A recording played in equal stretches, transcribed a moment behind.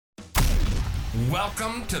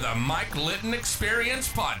Welcome to the Mike Litton Experience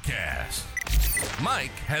Podcast.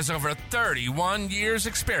 Mike has over 31 years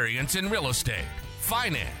experience in real estate,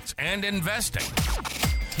 finance, and investing.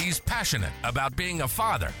 He's passionate about being a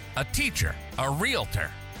father, a teacher, a realtor,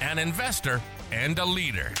 an investor, and a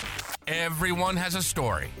leader. Everyone has a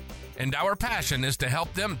story, and our passion is to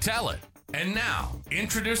help them tell it. And now,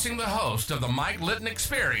 introducing the host of the Mike Litton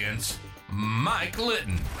Experience, Mike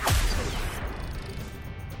Litton.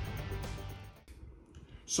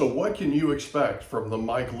 So what can you expect from the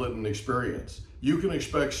Mike Litton Experience? You can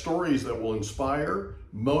expect stories that will inspire,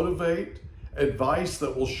 motivate, advice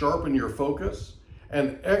that will sharpen your focus,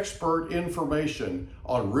 and expert information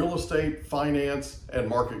on real estate, finance, and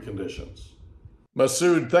market conditions.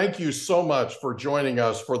 Masud, thank you so much for joining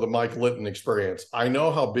us for the Mike Litton Experience. I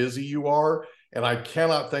know how busy you are, and I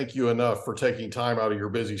cannot thank you enough for taking time out of your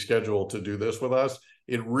busy schedule to do this with us.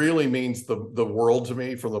 It really means the world to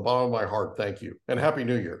me from the bottom of my heart. Thank you. And Happy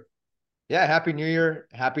New Year. Yeah, Happy New Year.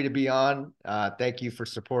 Happy to be on. Thank you for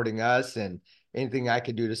supporting us, and anything I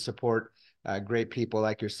could do to support great people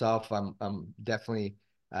like yourself, I'm definitely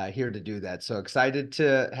here to do that. So excited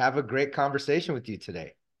to have a great conversation with you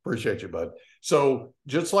today. Appreciate you, bud. So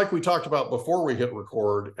just like we talked about before we hit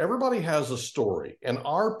record, everybody has a story, and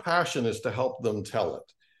our passion is to help them tell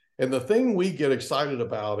it. And the thing we get excited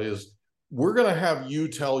about is we're going to have you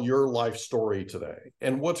tell your life story today.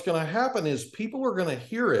 And what's going to happen is people are going to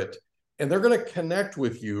hear it, and they're going to connect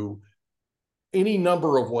with you any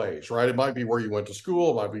number of ways, right? It might be where you went to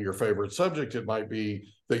school. It might be your favorite subject. It might be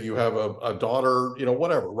that you have a daughter,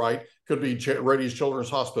 whatever, right? Could be Reddy's Children's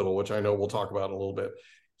Hospital, which I know we'll talk about in a little bit.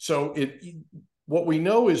 So what we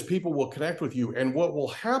know is people will connect with you, and what will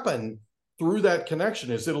happen through that connection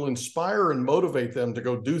is it'll inspire and motivate them to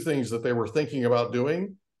go do things that they were thinking about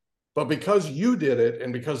doing. But because you did it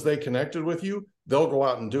and because they connected with you, they'll go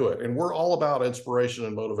out and do it. And we're all about inspiration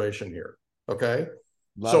and motivation here. Okay.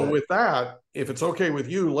 So with that, if it's okay with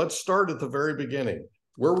you, let's start at the very beginning.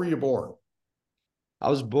 Where were you born? I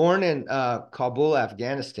was born in Kabul,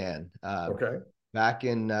 Afghanistan. Okay. Back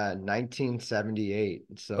in 1978.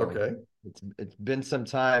 So okay. It's been some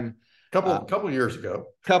time. Couple years ago.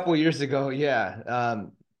 Couple years ago, yeah.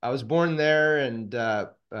 I was born there and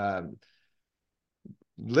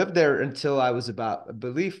lived there until I was about, I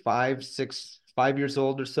believe, 5 years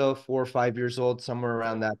old or so, 4 or 5 years old, somewhere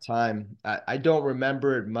around that time. I don't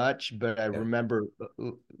remember it much, but I remember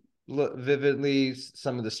vividly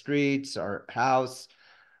some of the streets, our house,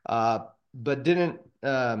 but didn't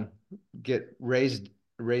get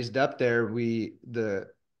raised up there. The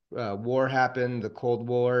war happened, the Cold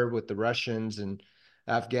War with the Russians and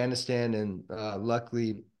Afghanistan, and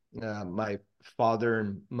luckily my father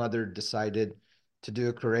and mother decided to do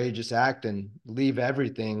a courageous act and leave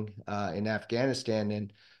everything in Afghanistan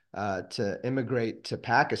and to immigrate to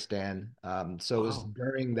Pakistan. So it was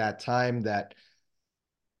during that time that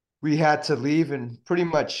we had to leave and pretty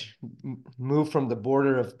much move from the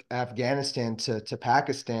border of Afghanistan to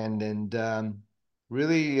Pakistan. And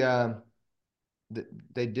really,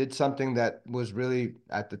 they did something that was really,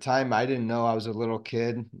 at the time, I didn't know. I was a little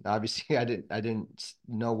kid. Obviously, I didn't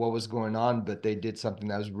know what was going on, but they did something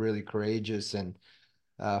that was really courageous. And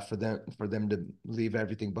for them to leave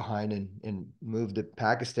everything behind and move to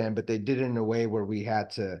Pakistan, but they did it in a way where we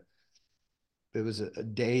had to. It was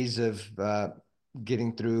days of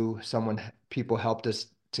getting through. People helped us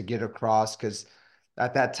to get across, because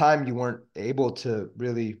at that time you weren't able to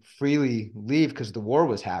really freely leave because the war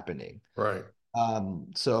was happening. Right.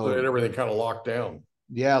 So everything kind of locked down.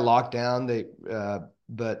 Yeah, locked down.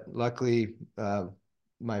 But luckily,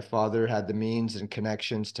 my father had the means and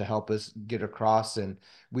connections to help us get across, and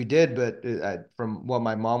we did. But from what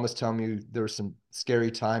my mom was telling me, there were some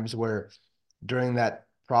scary times where during that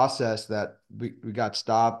process that we got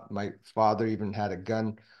stopped. My father even had a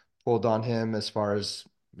gun pulled on him, as far as,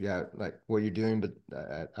 like, what you're doing, but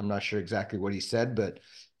I'm not sure exactly what he said, but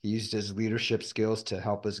he used his leadership skills to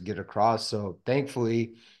help us get across. So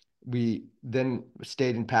thankfully, we then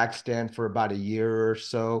stayed in Pakistan for about a year or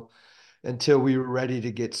so until we were ready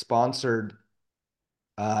to get sponsored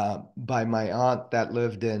by my aunt that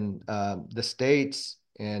lived in the States.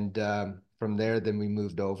 And from there, then we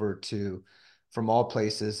moved over to, from all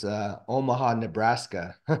places, Omaha,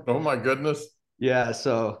 Nebraska. Oh my goodness. Yeah,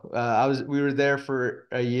 so we were there for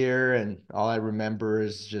a year, and all I remember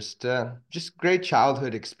is just great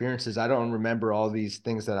childhood experiences. I don't remember all these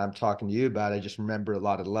things that I'm talking to you about. I just remember a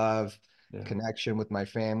lot of love, connection with my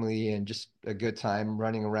family, and just a good time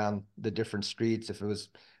running around the different streets. If it was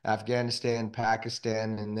Afghanistan,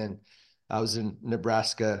 Pakistan, and then I was in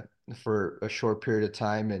Nebraska for a short period of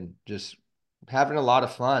time, and just having a lot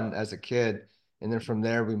of fun as a kid. And then from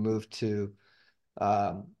there, we moved to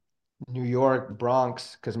um, New York,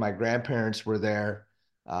 Bronx, because my grandparents were there.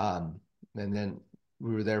 And then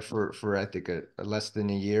we were there for I think a less than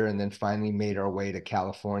a year, and then finally made our way to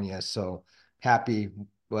California. So happy.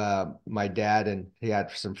 My dad and he had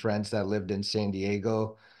some friends that lived in San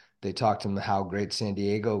Diego. They talked to him how great San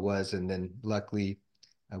Diego was, and then luckily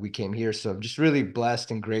we came here. So I'm just really blessed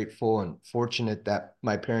and grateful and fortunate that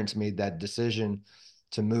my parents made that decision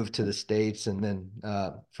to move to the States, and then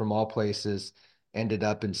from all places ended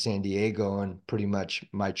up in San Diego. And pretty much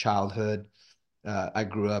my childhood, I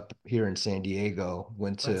grew up here in San Diego,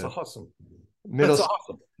 went That's to awesome. middle. That's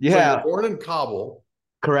awesome. So you're Yeah, born in Kabul.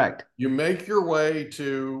 correct. You make your way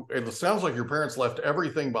to, it sounds like your parents left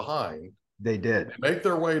everything behind. They did. They make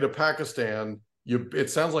their way to Pakistan. It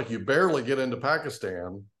sounds like you barely get into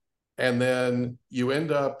Pakistan. And then you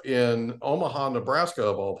end up in Omaha, Nebraska,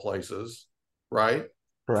 of all places, right?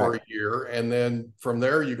 For a Correct. year. And then from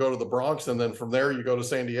there, you go to the Bronx. And then from there, you go to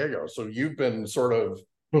San Diego. So you've been sort of,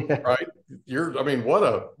 right? I mean, what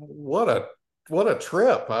a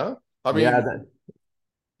trip, huh? I Yeah, mean,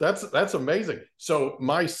 that's amazing. So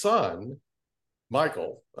my son,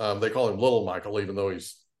 Michael, they call him Little Michael, even though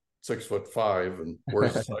he's 6'5" and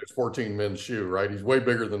wears a size 14 men's shoe, right? He's way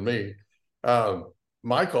bigger than me.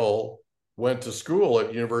 Michael went to school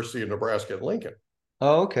at University of Nebraska at Lincoln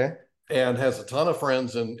Oh, okay. and has a ton of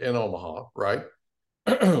friends in Omaha, right?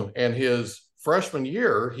 And his freshman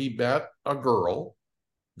year, he met a girl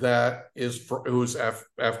that is who's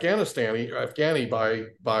Afghani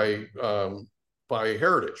by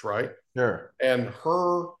heritage, right? Sure. And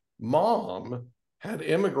her mom had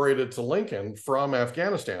immigrated to Lincoln from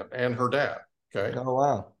Afghanistan, and her dad. Okay. Oh,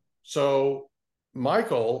 wow. So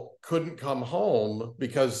Michael couldn't come home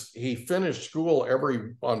because he finished school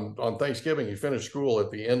on Thanksgiving. He finished school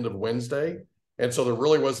at the end of Wednesday. And so there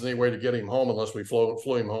really wasn't any way to get him home unless we flew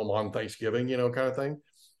him home on Thanksgiving, kind of thing.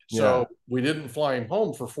 Yeah. So we didn't fly him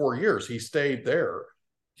home for 4 years. He stayed there.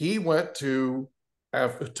 He went to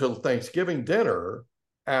Thanksgiving dinner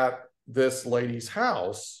at this lady's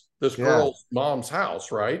house, this Yeah. girl's mom's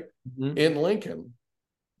house, right? Mhm. In Lincoln.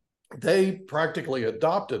 They practically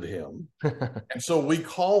adopted him. And so we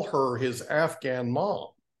call her his Afghan mom.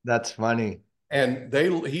 That's funny. And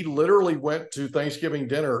he literally went to Thanksgiving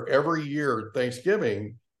dinner every year,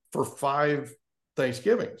 Thanksgiving, for 5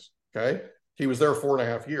 Thanksgivings. Okay. He was there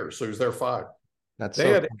 4.5 years. So he was there 5. That's They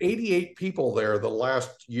so had cool. 88 people there the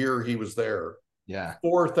last year he was there Yeah.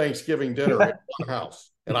 for Thanksgiving dinner in one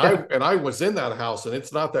house. And I was in that house, and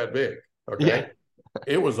it's not that big. Okay. Yeah.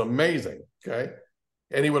 It was amazing. Okay.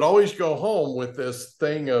 And he would always go home with this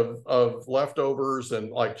thing of leftovers,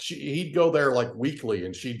 and like he'd go there like weekly,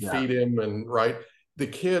 and she'd Yeah. feed him, and right. The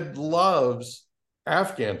kid loves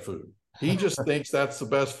Afghan food. He just thinks that's the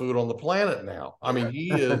best food on the planet now. I mean,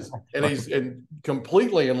 he is, and he's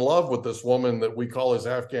completely in love with this woman that we call his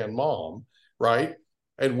Afghan mom, right?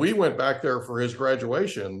 And we went back there for his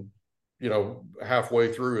graduation,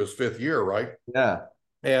 halfway through his 5th year, right? Yeah.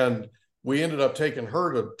 And we ended up taking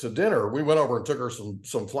her to dinner. We went over and took her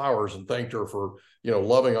some flowers and thanked her for,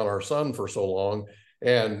 loving on our son for so long.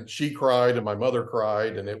 And she cried, and my mother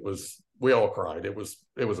cried, and we all cried. It was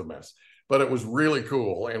a mess, but it was really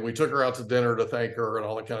cool. And we took her out to dinner to thank her and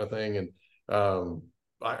all that kind of thing.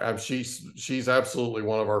 And she's absolutely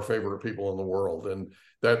one of our favorite people in the world.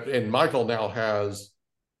 And Michael now has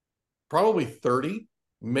probably 30,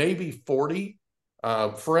 maybe 40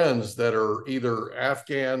 friends that are either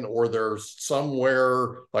Afghan or there's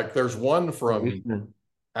somewhere, like there's one from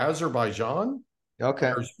Azerbaijan.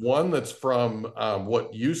 Okay. There's one that's from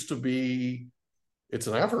what used to be, it's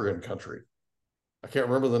an African country. I can't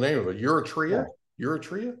remember the name of it. Eritrea?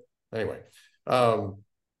 Anyway,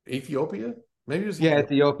 Ethiopia? Maybe it was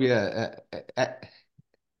Ethiopia.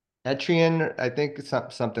 Etrian, I think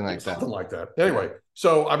something like that. Something like that. Anyway,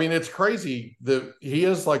 so I mean, it's crazy that he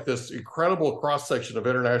is like this incredible cross section of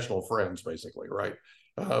international friends, basically, right?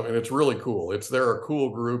 And it's really cool. They're a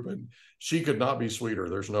cool group, and she could not be sweeter.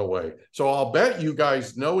 There's no way. So I'll bet you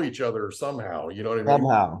guys know each other somehow. You know what I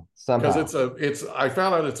mean? Somehow. Because I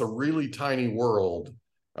found out it's a really tiny world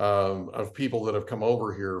of people that have come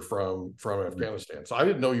over here from Afghanistan. So I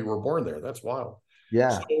didn't know you were born there. That's wild.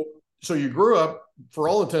 Yeah. So you grew up, for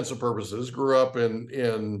all intents and purposes,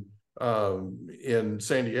 in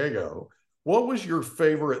San Diego. What was your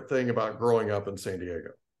favorite thing about growing up in San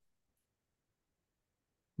Diego?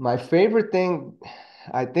 My favorite thing,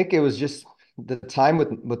 I think it was just the time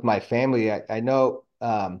with my family. I know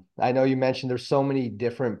you mentioned there's so many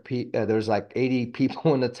different there's like 80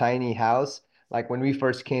 people in a tiny house. Like when we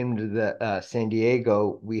first came to the San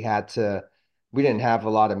Diego, we had to we didn't have a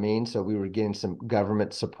lot of means, so we were getting some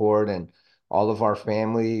government support, and all of our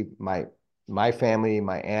family, my family,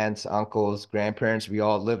 my aunts, uncles, grandparents, we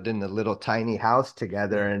all lived in the little tiny house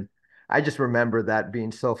together. And I just remember that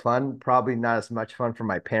being so fun. Probably not as much fun for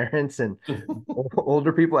my parents and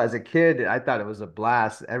older people. As a kid, I thought it was a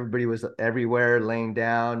blast. Everybody was everywhere, laying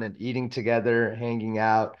down and eating together, hanging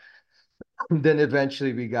out. Then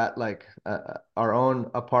eventually we got like our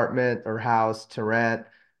own apartment or house to rent.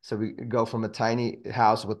 So we go from a tiny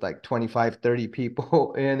house with like 25, 30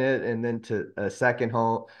 people in it, and then to a second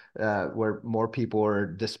home where more people are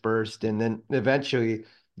dispersed. And then eventually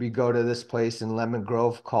we go to this place in Lemon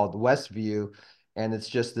Grove called Westview, and it's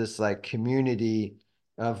just this like community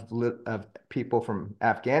of people from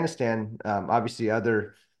Afghanistan, obviously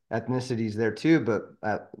other ethnicities there too, but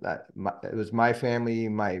it was my family,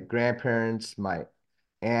 my grandparents, my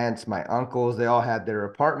aunts, my uncles. They all had their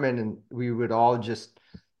apartment, and we would all just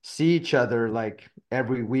see each other like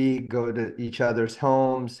every week, go to each other's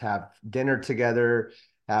homes, have dinner together,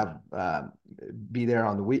 have be there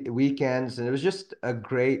on the weekends, and it was just a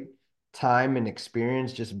great time and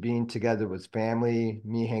experience just being together with family,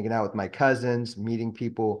 me hanging out with my cousins, meeting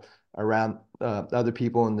people around other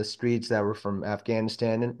people in the streets that were from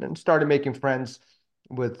Afghanistan, and started making friends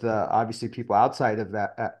with obviously people outside of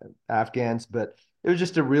Afghans. But it was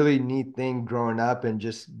just a really neat thing growing up and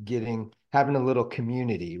just having a little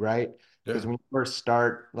community, right? Because Yeah. when you first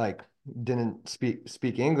start, like didn't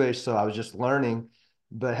speak English, so I was just learning,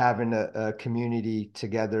 but having a community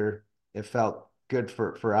together, it felt good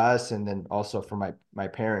for us and then also for my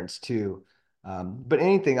parents too. But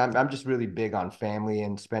anything, I'm just really big on family,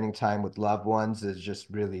 and spending time with loved ones is just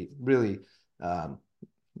really, really um,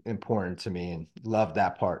 important to me, and love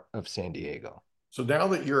that part of San Diego. So now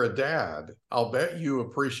that you're a dad, I'll bet you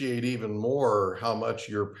appreciate even more how much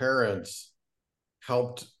your parents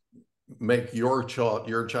helped make your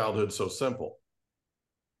childhood so simple.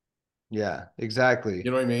 Yeah, exactly.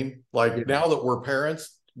 You know what I mean? Like Yeah. now that we're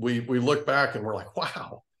parents, we look back and we're like,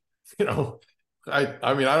 wow, you know,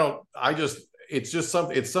 I mean, I don't, I just, it's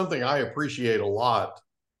something I appreciate a lot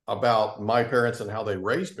about my parents and how they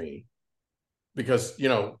raised me, because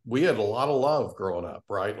we had a lot of love growing up,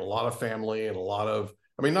 right? A lot of family and a lot of,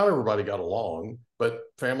 I mean, not everybody got along, but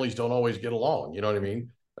families don't always get along, you know what I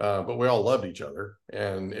mean? But we all loved each other,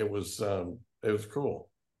 and it was cool.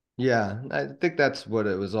 Yeah, I think that's what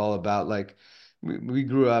it was all about. Like we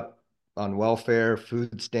grew up on welfare,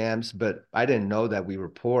 food stamps, but I didn't know that we were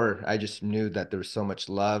poor. I just knew that there was so much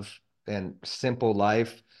love and simple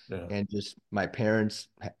life. Yeah. And just my parents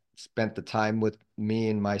spent the time with me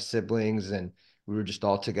and my siblings, and we were just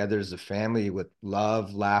all together as a family with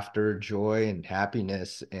love, laughter, joy, and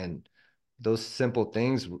happiness. And those simple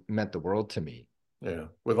things meant the world to me. Yeah,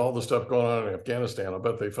 with all the stuff going on in Afghanistan, I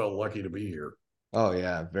bet they felt lucky to be here. Oh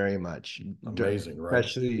yeah, very much. Amazing, right?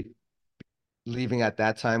 Especially leaving at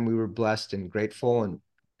that time, we were blessed and grateful,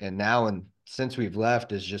 and now and since we've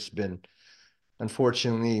left, has just been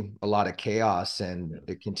unfortunately a lot of chaos, and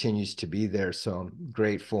Yeah. it continues to be there. So I'm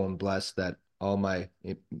grateful and blessed that all my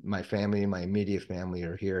family, my immediate family,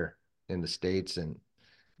 are here in the States, and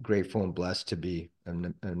grateful and blessed to be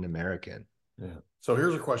an American. Yeah. So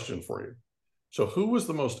here's a question for you. So who was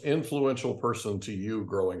the most influential person to you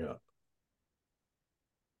growing up?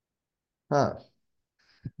 Huh.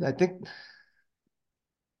 I think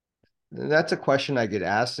that's a question I get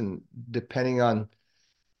asked, and depending on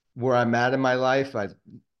where I'm at in my life,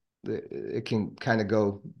 it can kind of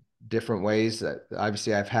go different ways.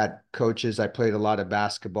 Obviously, I've had coaches. I played a lot of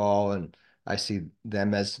basketball, and I see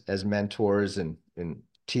them as mentors and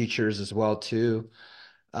teachers as well too.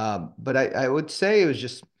 But I would say it was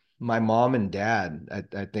just my mom and dad.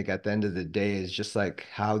 I think at the end of the day is just like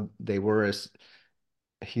how they were as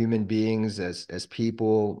human beings, as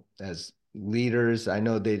people, as leaders. I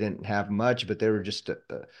know they didn't have much, but they were just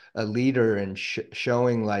a leader, and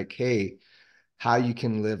showing like, hey, how you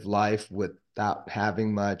can live life without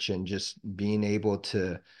having much, and just being able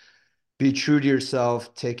to be true to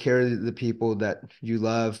yourself, take care of the people that you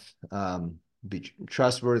love, be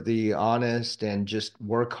trustworthy, honest, and just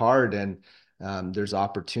work hard. And there's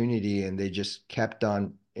opportunity, and they just kept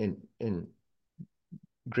on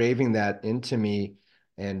engraving that into me.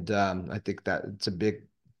 And I think that it's a big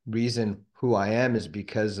reason who I am is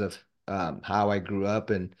because of how I grew up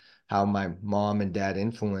and how my mom and dad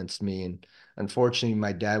influenced me. And unfortunately,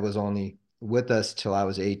 my dad was only with us till I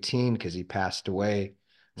was 18 because he passed away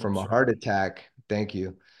I'm from a sorry. heart attack. Thank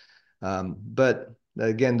you. But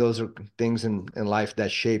again, those are things in life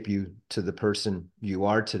that shape you to the person you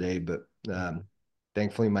are today. But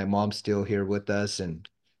thankfully, my mom's still here with us and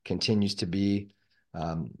continues to be.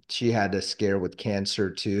 She had a scare with cancer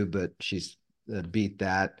too, but she's beat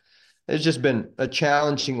that. It's just been a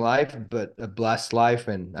challenging life, but a blessed life.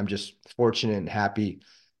 And I'm just fortunate and happy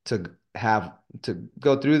to have to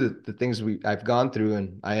go through the things I've gone through,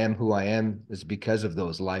 and I am who I am is because of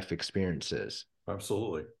those life experiences.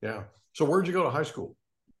 Absolutely. Yeah. So where'd you go to high school?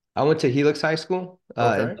 I went to Helix High School in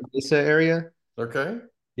Okay. the Mesa area. Okay.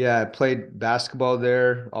 Yeah, I played basketball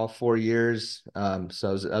there all 4 years.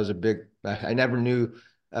 So I was a big. I never knew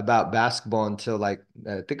about basketball until like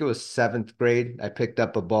I think it was seventh grade. I picked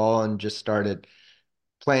up a ball and just started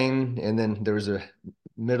playing, and then there was a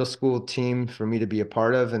middle school team for me to be a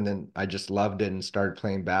part of, and then I just loved it and started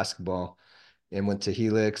playing basketball and went to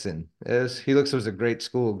Helix, and Helix was a great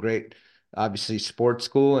school, great obviously sports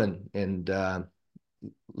school, and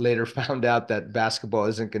later found out that basketball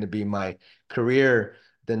isn't going to be my career,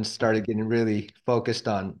 then started getting really focused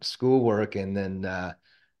on schoolwork, and then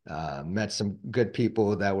met some good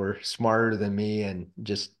people that were smarter than me and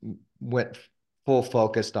just went full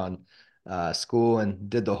focused on school and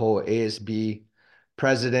did the whole ASB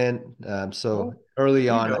president. So Oh, early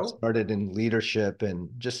there you on, I go. started in leadership and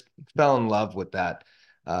just fell in love with that.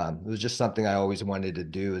 It was just something I always wanted to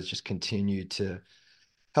do, is just continue to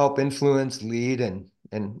help influence, lead,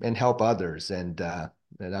 and help others. And I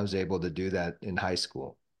was able to do that in high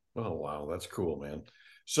school. Oh, wow. That's cool, man.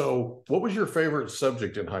 So what was your favorite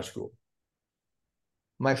subject in high school?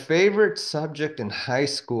 My favorite subject in high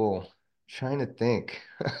school, trying to think.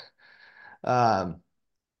 Um,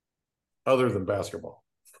 Other than basketball?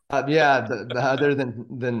 yeah, the other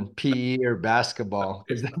than PE or basketball,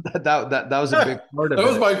 because that was a big That part of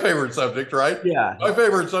was it. my favorite subject, right? Yeah, My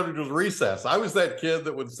favorite subject was recess. I was that kid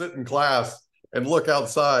that would sit in class and look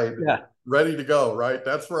outside, yeah, ready to go, right?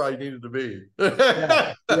 That's where I needed to be.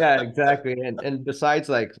 yeah, yeah, exactly. And besides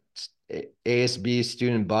like ASB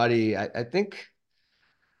student body, I think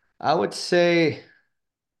I would say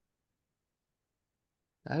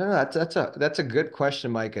I don't know. That's a good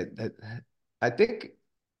question, Mike. I think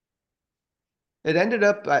it ended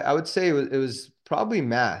up. I would say it was probably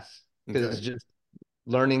math, because Okay. just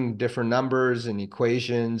learning different numbers and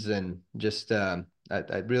equations, and just I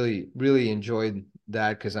really enjoyed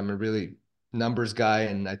that because I'm a really numbers guy,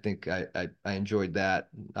 and I think I enjoyed that.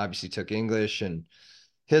 Obviously took English and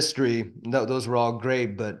history. No, those were all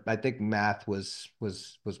great, but I think math was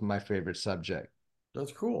my favorite subject.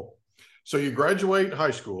 That's cool. So you graduate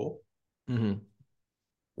high school. Mhm.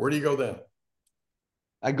 Where do you go then?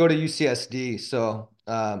 I go to UCSD, so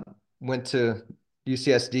went to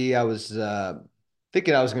UCSD. I was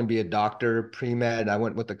thinking I was going to be a doctor, pre-med. I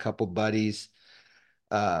went with a couple buddies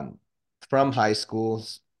um, from high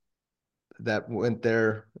schools that went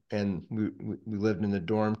there, and we lived in the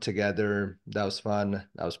dorm together. That was fun.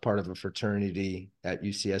 I was part of a fraternity at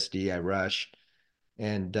UCSD. I rushed,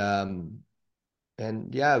 and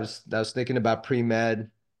yeah, I was thinking about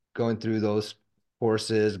pre-med, going through those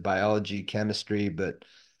courses, biology, chemistry, but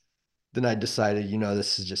then I decided,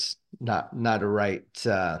 this is just not a right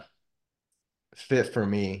fit for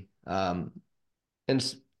me. And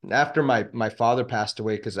after my father passed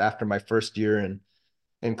away, because after my first year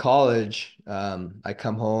in college, I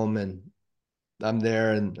come home and I'm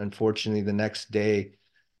there, and unfortunately, the next day,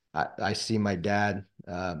 I see my dad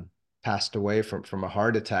passed away from a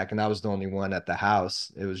heart attack, and I was the only one at the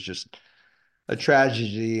house. It was just a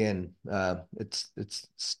tragedy, and it's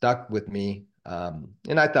stuck with me.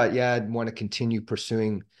 And I thought, yeah, I'd want to continue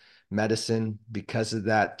pursuing medicine because of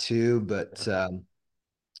that too. But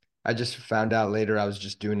I just found out later I was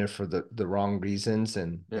just doing it for the wrong reasons,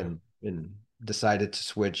 and Yeah. and decided to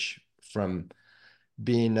switch from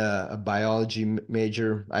being a biology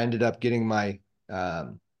major. I ended up getting my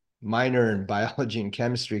um, minor in biology and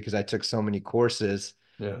chemistry because I took so many courses,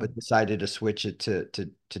 Yeah. but decided to switch it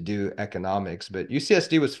to do economics. But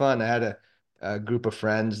UCSD was fun. I had a group of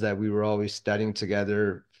friends that we were always studying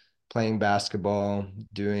together, playing basketball,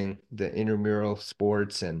 doing the intramural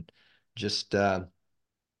sports, and just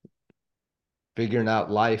figuring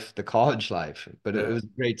out life, the college life. But it Yeah. was a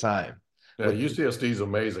great time. Yeah. What? UCSD is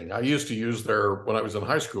amazing. I used to use their, when I was in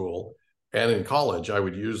high school and in college, I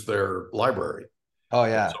would use their library. Oh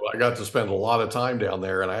And so yeah, I got to spend a lot of time down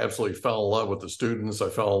there, and I absolutely fell in love with the students. I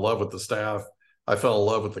fell in love with the staff. I fell in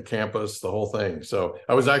love with the campus, the whole thing. So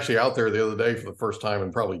I was actually out there the other day for the first time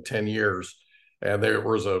in probably 10 years. And there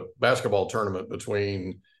was a basketball tournament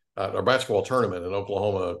a basketball tournament, and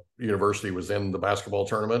Oklahoma University was in the basketball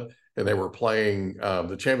tournament, and they were playing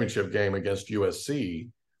the championship game against USC.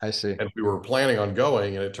 I see. And we were planning on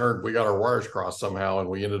going, and we got our wires crossed somehow, and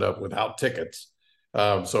we ended up without tickets.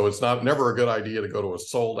 So it's never a good idea to go to a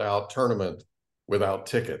sold out tournament without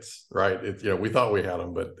tickets, right? We thought we had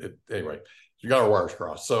them, but anyway, you got our wires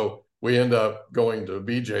crossed. So we end up going to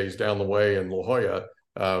BJ's down the way in La Jolla,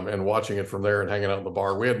 and watching it from there and hanging out in the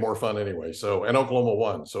bar. We had more fun anyway. So, and Oklahoma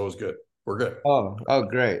won, so it was good. We're good. Oh,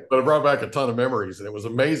 great. But it brought back a ton of memories, and it was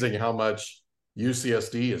amazing how much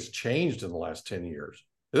UCSD has changed in the last 10 years.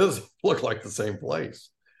 It doesn't look like the same place.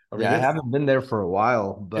 I mean, Yeah, I haven't been there for a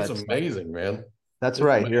while, it's but amazing, man. that's It's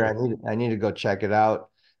right here. amazing. I need to go check it out.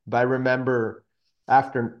 But I remember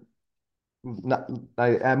after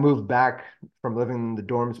I moved back from living in the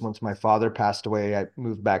dorms once my father passed away. I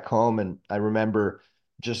moved back home, and I remember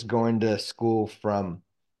just going to school from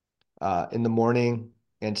in the morning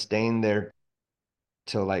and staying there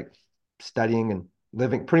till like studying and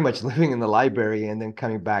living pretty much living in the library, and then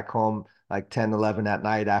coming back home like 10, 11 at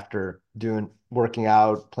night after doing working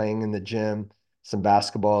out, playing in the gym, some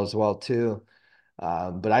basketball as well too.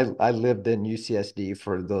 But I lived in UCSD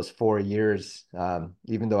for those 4 years.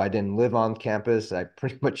 Even though I didn't live on campus, I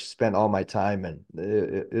pretty much spent all my time, and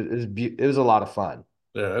it was a lot of fun.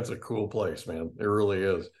 Yeah, it's a cool place, man. It really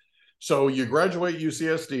is. So you graduate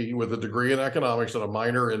UCSD with a degree in economics and a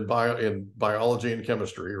minor in biology and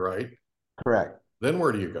chemistry, right? Correct. Then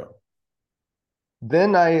where do you go?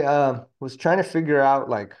 Then I was trying to figure out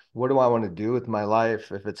like what do I want to do with my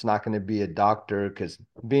life if it's not going to be a doctor, because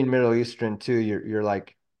being Middle Eastern too, you're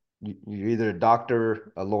like you're either a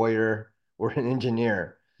doctor, a lawyer, or an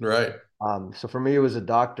engineer. Right. So for me it was a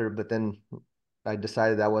doctor, but then I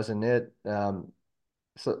decided that wasn't it.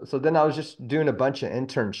 So then I was just doing a bunch of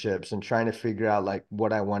internships and trying to figure out like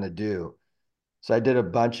what I want to do. So I did a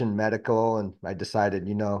bunch in medical, and I decided,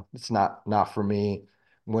 it's not for me.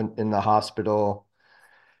 Went in the hospital,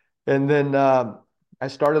 and then I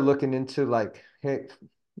started looking into like, hey,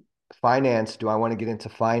 finance. Do I want to get into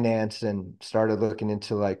finance? And started looking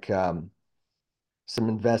into like some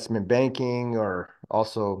investment banking or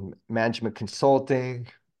also management consulting.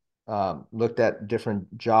 Looked at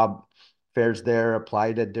different job fairs there,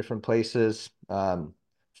 applied at different places.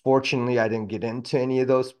 Fortunately, I didn't get into any of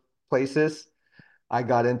those places. I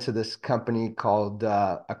got into this company called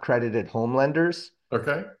Accredited Home Lenders,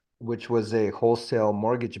 Okay. which was a wholesale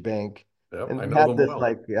mortgage bank. Yep. And I they know had them this well.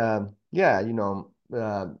 like, yeah,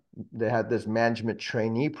 they had this management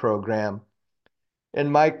trainee program. And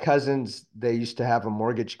my cousins, they used to have a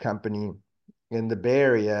mortgage company in the Bay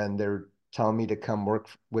Area, and they're telling me to come work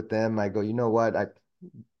with them. I go, you know what? I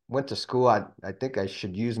went to school. I think I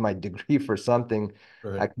should use my degree for something. I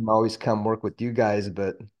Right. can always come work with you guys,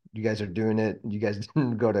 but you guys are doing it. You guys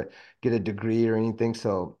didn't go to get a degree or anything.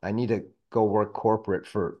 So I need to go work corporate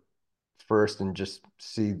for first and just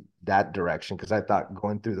see that direction, because I thought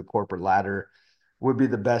going through the corporate ladder would be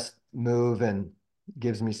the best move and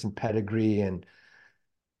gives me some pedigree. And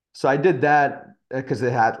so I did that because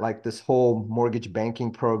they had like this whole mortgage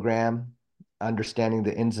banking program, understanding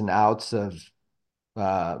the ins and outs of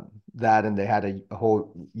uh, that, and they had a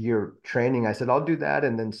whole year training. I said, I'll do that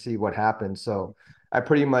and then see what happens. So I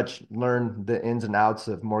pretty much learned the ins and outs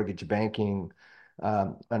of mortgage banking,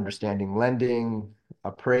 understanding lending,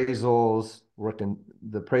 appraisals, worked in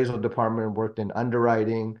the appraisal department, worked in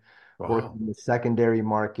underwriting, worked Wow. in the secondary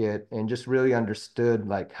market, and just really understood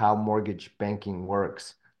like how mortgage banking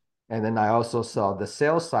works. And then I also saw the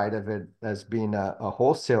sales side of it as being a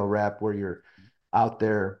wholesale rep, where you're out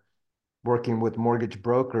there working with mortgage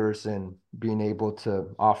brokers and being able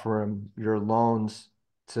to offer them your loans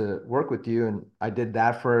to work with you. And I did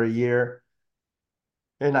that for a year.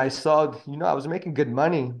 And I saw, I was making good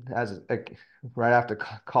money as like right after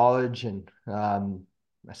college. And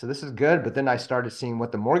I said, this is good. But then I started seeing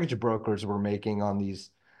what the mortgage brokers were making on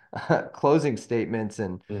these closing statements.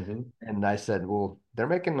 Hmm. And I said, well, they're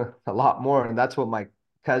making a lot more. And that's what my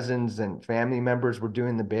cousins and family members were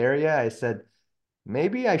doing in the Bay Area. I said,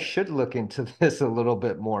 maybe I should look into this a little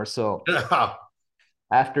bit more. So Yeah.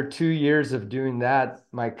 after 2 years of doing that,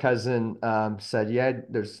 my cousin said, yeah,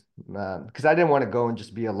 there's because I didn't want to go and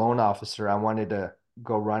just be a loan officer. I wanted to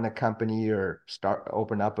go run a company or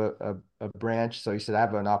open up a branch. So he said, I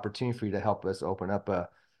have an opportunity for you to help us open up a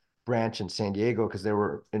branch in San Diego, because they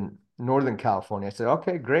were in Northern California. I said,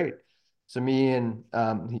 okay, great. So me and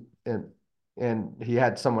he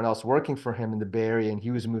had someone else working for him in the Bay Area, and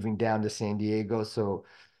he was moving down to San Diego. So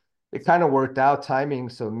it kind of worked out timing.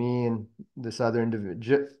 So me and this other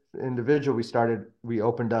individual, we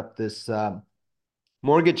opened up this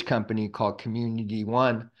mortgage company called Community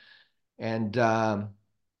One, and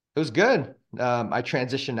it was good. I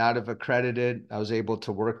transitioned out of accredited. I was able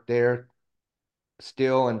to work there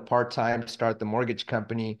still and part time, start the mortgage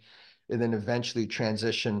company, and then eventually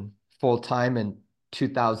transition full time in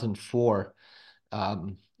 2004.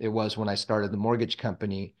 it was when I started the mortgage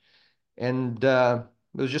company. And it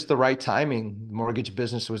was just the right timing. The mortgage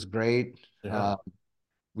business was great. Yeah.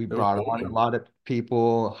 We It was brought on a booming. lot of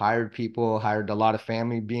people, hired a lot of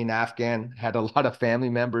family. Being Afghan, had a lot of family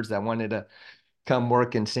members that wanted to come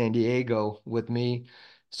work in San Diego with me.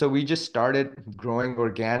 So we just started growing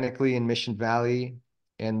organically in Mission Valley.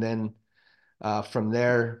 And then from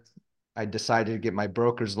there, I decided to get my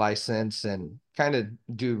broker's license and kind of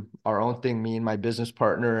do our own thing, me and my business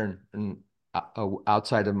partner, and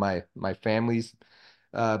outside of my family's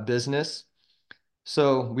business.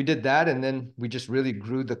 So we did that, and then we just really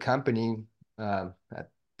grew the company. I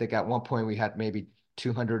think at one point we had maybe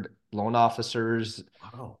 200 loan officers.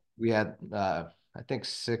 Wow. We had, I think,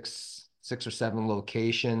 six or seven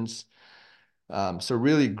locations. So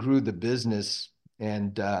really grew the business,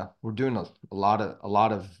 and we're doing a lot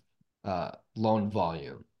of loan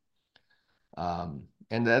volume.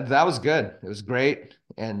 And that was good. It was great.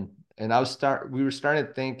 And we were starting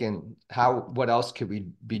to think and what else could we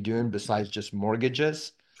be doing besides just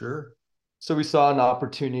mortgages? Sure. So we saw an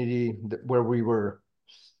opportunity where we were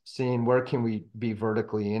seeing where can we be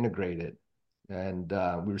vertically integrated. And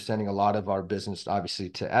we were sending a lot of our business, obviously,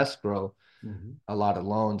 to escrow, Mhm. a lot of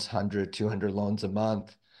loans, 100, 200 loans a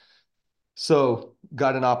month. So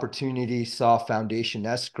got an opportunity, saw Foundation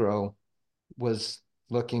Escrow was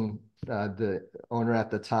looking, the owner at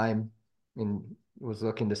the time and was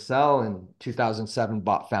looking to sell in 2007,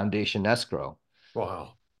 bought Foundation Escrow.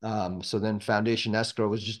 Wow. So then Foundation Escrow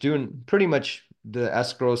was just doing pretty much the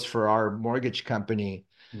escrows for our mortgage company.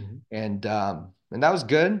 Mhm. And that was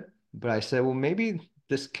good. But I said, well, maybe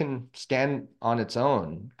this can stand on its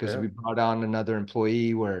own, because Yeah. we brought on another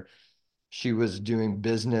employee where she was doing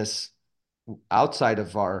business outside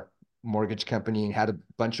of our mortgage company and had a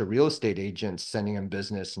bunch of real estate agents sending him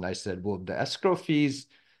business. And I said, well, the escrow fees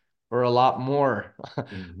are a lot more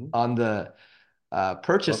Mhm. on the On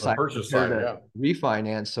purchase the side purchase compared side, to yeah.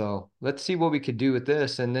 refinance. So let's see what we could do with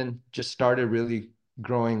this. And then just started really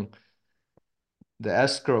growing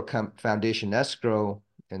the foundation escrow,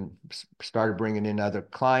 and started bringing in other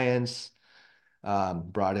clients,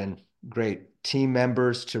 brought in great team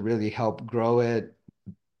members to really help grow it,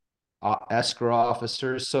 escrow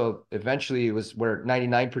officers. So eventually it was where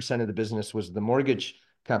 99% of the business was the mortgage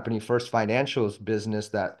company, First Financial's business,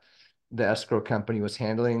 that the escrow company was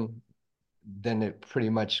handling. Then it pretty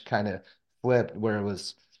much kind of flipped where it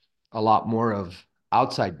was a lot more of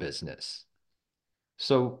outside business.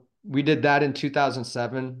 So we did that in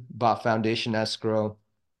 2007, bought Foundation Escrow.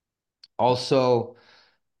 Also,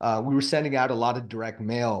 we were sending out a lot of direct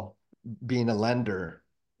mail, being a lender.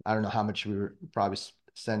 I don't know how much we were probably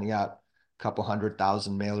sending out, a couple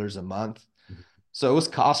 100,000 mailers a month. So it was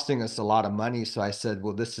costing us a lot of money. So I said,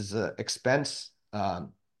 well, this is an expense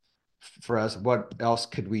for us. What else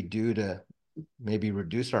could we do to maybe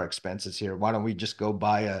reduce our expenses here? Why don't we just go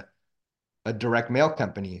buy a direct mail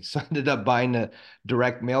company? So I ended up buying a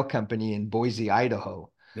direct mail company in Boise,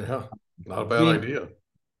 Idaho. Yeah. Not a bad Being, idea.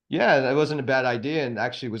 yeah, that wasn't a bad idea, and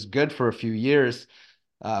actually was good for a few years,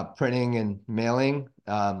 printing and mailing.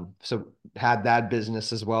 So had that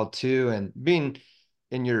business as well too. And being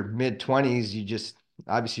in your mid 20s,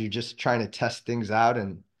 obviously you're just trying to test things out,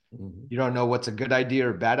 and Mhm. you don't know what's a good idea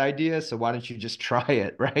or bad idea. So why don't you just try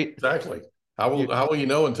it, right? Exactly. You, How will you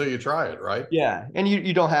know until you try it, right? yeah. And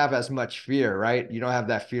you don't have as much fear, right? You don't have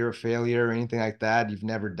that fear of failure or anything like that. You've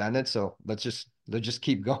never done it. So let's just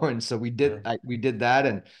keep going. So Yeah. we did that,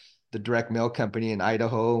 and the direct mail company in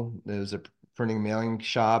Idaho, there was a printing mailing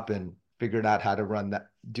shop, and figured out how to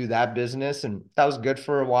do that business. And that was good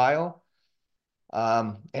for a while.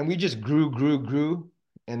 And we just grew.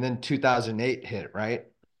 And then 2008 hit, right?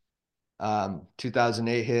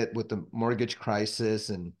 2008 hit with the mortgage crisis,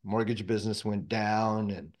 and mortgage business went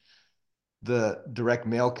down, and the direct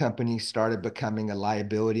mail company started becoming a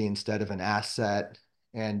liability instead of an asset.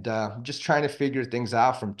 And just trying to figure things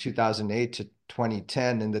out from 2008 to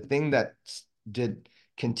 2010. And the thing that did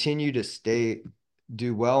continue to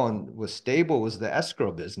do well and was stable was the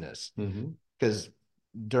escrow business. Mm-hmm. Because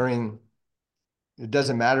during, it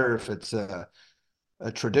doesn't matter if it's a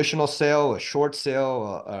traditional sale, a short sale,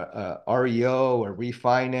 a REO, or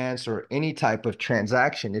refinance, or any type of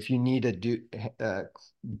transaction. If you need to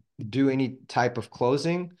do any type of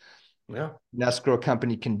closing, Yeah. an escrow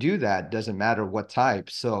company can do that. Doesn't matter what type.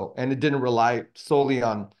 So, and it didn't rely solely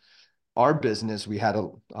on our business. We had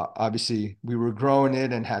obviously we were growing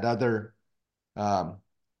it and had um,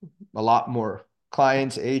 a lot more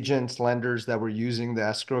clients, agents, lenders that were using the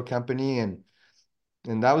escrow company, and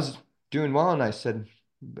that was doing well. And I said,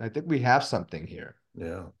 I think we have something here.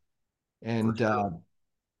 Yeah. For And sure.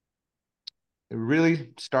 really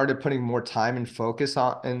started putting more time and focus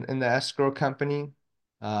in the escrow company.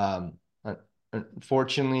 Um,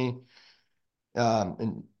 Unfortunately,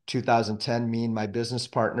 in 2010, me and my business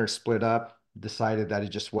partner split up, decided that it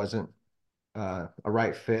just wasn't a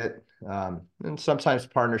right fit. And sometimes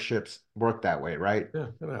partnerships work that way, right? Yeah,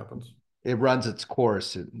 it happens. It runs its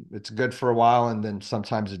course. It's good for a while, and then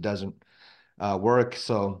sometimes it doesn't work.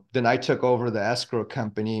 So then I took over the escrow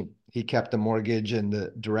company. He kept the mortgage and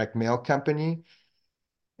the direct mail company.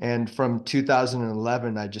 And from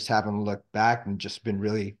 2011, I just haven't looked back and just been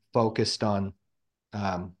really focused on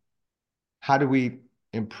um, how do we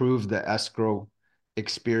improve the escrow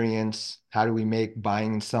experience? How do we make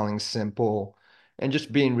buying and selling simple? And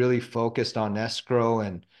just being really focused on escrow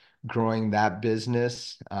and growing that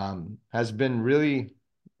business has been really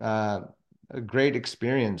uh, a great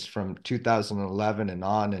experience from 2011 and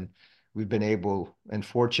on. And we've been able and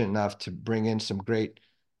fortunate enough to bring in some great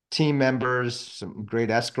team members, some great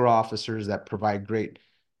escrow officers that provide great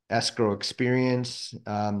escrow experience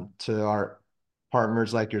to our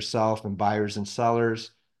partners like yourself and buyers and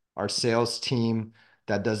sellers, our sales team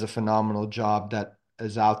that does a phenomenal job that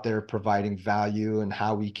is out there providing value and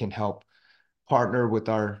how we can help partner with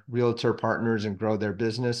our realtor partners and grow their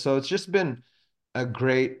business. So it's just been a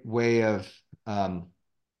great way of um,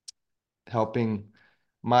 helping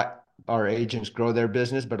my our agents grow their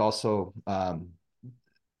business, but also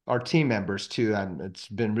our team members too. And it's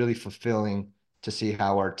been really fulfilling to see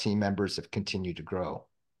how our team members have continued to grow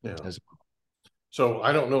Yeah. as So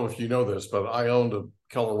I don't know if you know this, but I owned a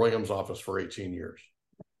Keller Williams office for 18 years.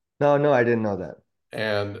 No, I didn't know that.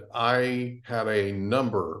 And I had a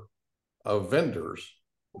number of vendors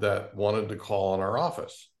that wanted to call on our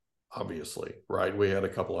office, obviously, right? We had a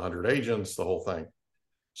couple of hundred agents, the whole thing.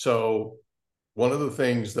 So one of the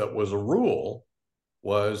things that was a rule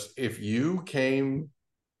was if you came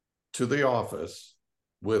to the office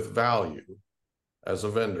with value as a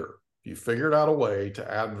vendor, if you figured out a way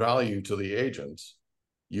to add value to the agents,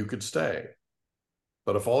 you could stay.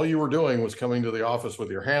 But if all you were doing was coming to the office with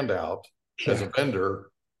your hand out as a vendor,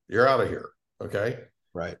 you're out of here. Okay.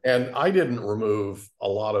 Right. And I didn't remove a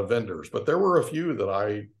lot of vendors, but there were a few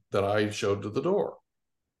that I showed to the door.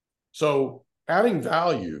 So adding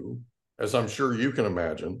value, as I'm sure you can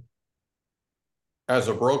imagine, as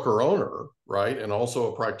a broker owner, right, and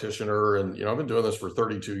also a practitioner, and I've been doing this for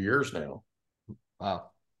 32 years now.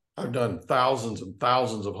 Wow. I've done thousands and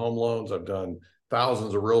thousands of home loans. I've done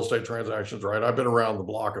thousands of real estate transactions, right? I've been around the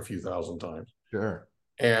block a few thousand times. Sure.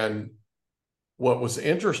 And what was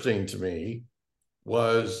interesting to me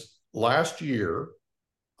was last year,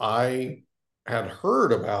 I had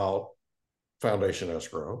heard about Foundation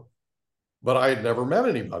Escrow, but I had never met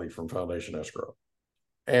anybody from Foundation Escrow.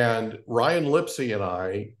 And Ryan Lipsey and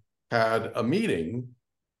I had a meeting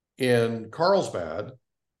in Carlsbad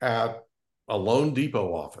at a Loan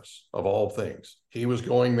Depot office of all things. He was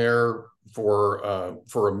going there for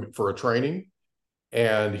a training,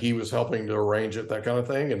 and he was helping to arrange it, that kind of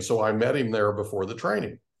thing. And so I met him there before the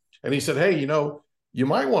training, and he said, "Hey, you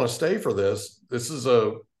might want to stay for this.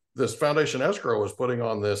 This Foundation Escrow is putting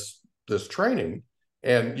on this training,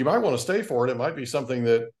 and you might want to stay for it. It might be something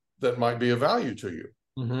that might be of value to you."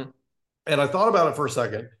 Mm-hmm. And I thought about it for a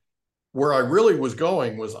second. Where I really was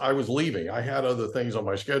going was I was leaving. I had other things on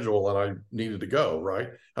my schedule and I needed to go, right?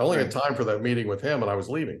 I only had time for that meeting with him and I was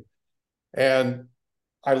leaving. And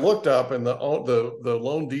I looked up, and the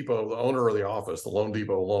Loan Depot, the owner of the office, the Loan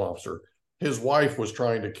Depot loan officer, his wife was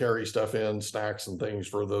trying to carry stuff in, snacks and things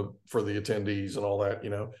for the attendees and all that,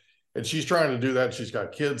 and she's trying to do that. She's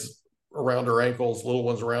got kids around her ankles, little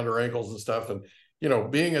ones around her ankles and stuff. And,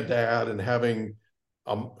 being a dad and having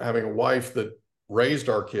a wife that raised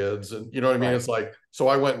our kids, and you know what I mean? Right. It's like, so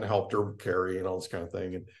I went and helped her carry and all this kind of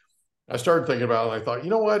thing. And I started thinking about it, and I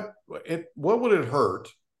thought, what would it hurt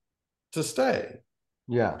to stay?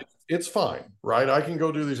 Yeah. It's fine, right? I can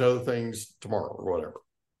go do these other things tomorrow or whatever.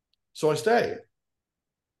 So I stayed,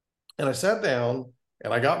 and I sat down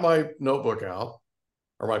and I got my notebook out,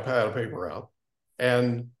 or my pad of paper out.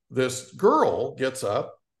 And this girl gets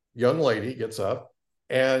up, young lady gets up,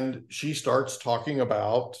 and she starts talking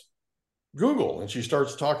about Google, and she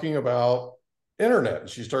starts talking about internet, and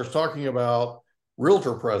she starts talking about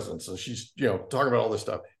realtor presence, and she's talking about all this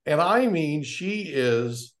stuff. And I mean, she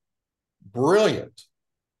is brilliant.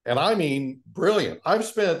 And I mean brilliant. I've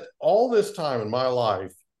spent all this time in my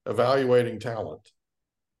life evaluating talent,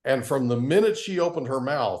 and from the minute she opened her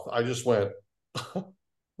mouth, I just went,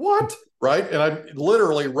 what? Right? And I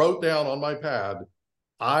literally wrote down on my pad,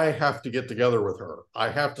 I have to get together with her. I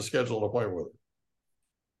have to schedule an appointment with her.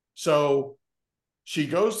 So she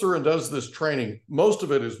goes through and does this training. Most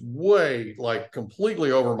of it is way, like,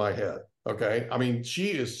 completely over my head. Okay. I mean, she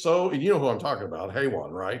is so, and you know who I'm talking about,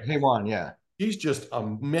 Haywan, right? Haywan, yeah. She's just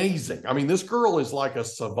amazing. I mean, this girl is like a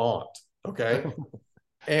savant. Okay.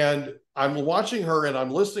 And I'm watching her and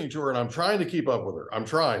I'm listening to her and I'm trying to keep up with her. I'm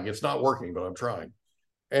trying. It's not working, but I'm trying.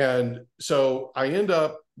 And so I end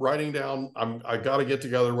up writing down, I got to get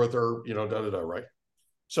together with her, you know, right?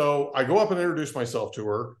 So I go up and introduce myself to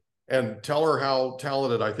her and tell her how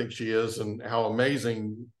talented I think she is and how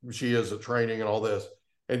amazing she is at training and all this.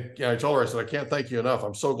 And I told her, I said, I can't thank you enough.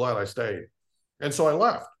 I'm so glad I stayed. And so I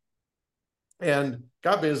left and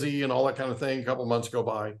got busy and all that kind of thing. A couple of months go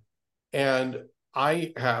by. And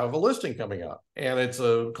I have a listing coming up, and it's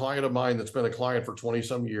a client of mine that's been a client for 20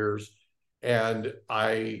 some years. And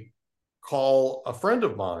I call a friend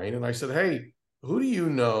of mine and I said, hey, who do you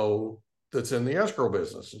know that's in the escrow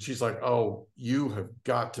business? And she's like, oh, you have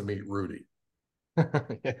got to meet Rudy.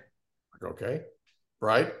 Yeah. Okay.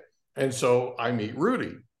 Right. And so I meet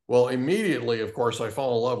Rudy. Well, immediately, of course, I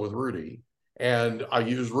fall in love with Rudy, and I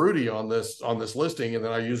use Rudy on this listing, and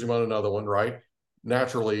then I use him on another one. Right.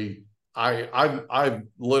 Naturally, I've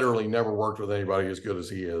literally never worked with anybody as good as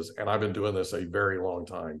he is, and I've been doing this a very long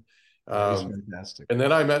time. He's fantastic. And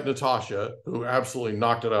then I met Natasha, who absolutely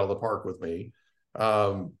knocked it out of the park with me.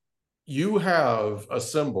 You have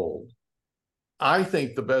assembled, I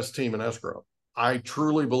think, the best team in escrow. I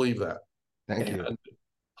truly believe that. Thank you.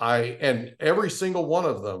 And every single one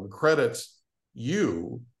of them credits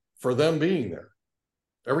you for them being there.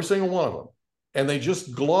 Every single one of them. And they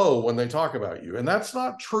just glow when they talk about you. And that's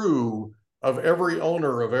not true of every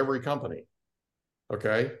owner of every company.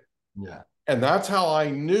 Okay. Yeah. And that's how I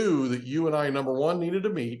knew that you and I, number one, needed to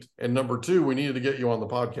meet. And number two, we needed to get you on the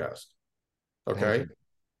podcast. Okay.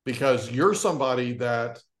 Because you're somebody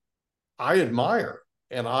that I admire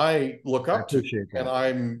and I look up to. And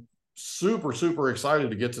I'm super, super excited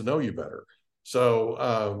to get to know you better.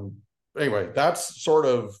 So anyway, that's sort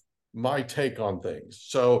of my take on things.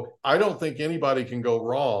 So I don't think anybody can go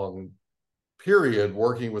wrong, period,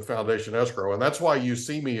 working with Foundation Escrow. And that's why you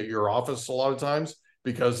see me at your office a lot of times,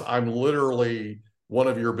 because I'm literally one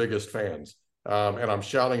of your biggest fans. And I'm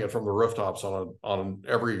shouting it from the rooftops on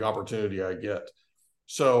every opportunity I get.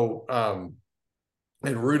 So,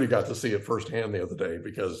 and Rudy got to see it firsthand the other day,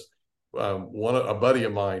 because a buddy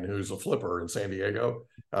of mine who's a flipper in San Diego,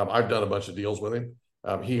 I've done a bunch of deals with him.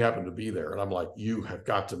 He happened to be there, and I'm like, you have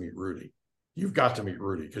got to meet Rudy. You've got to meet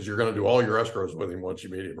Rudy, because you're going to do all your escrows with him once you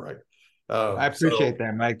meet him, right? I appreciate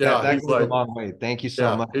that, Mike. That goes a long way. Thank you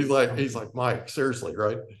so much. He's like, Mike, seriously,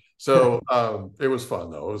 right? So it was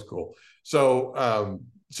fun though. It was cool. So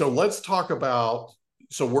let's talk about.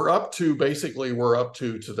 So we're up to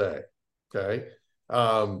today. Okay.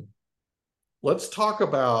 Let's talk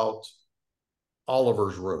about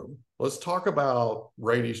Oliver's room. Let's talk about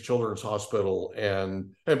Rady's Children's Hospital.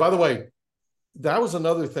 And by the way, that was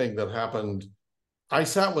another thing that happened. I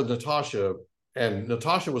sat with Natasha, and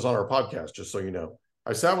Natasha was on our podcast, just so you know.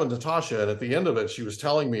 I sat with Natasha, and at the end of it, she was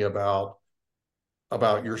telling me about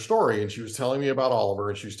your story, and she was telling me about Oliver,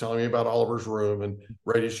 and she was telling me about Oliver's room and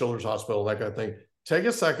Rady's Children's Hospital, and that kind of thing. Take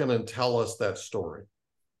a second and tell us that story.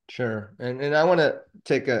 Sure. And I want to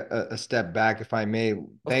take a step back, if I may.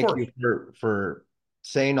 Thank you for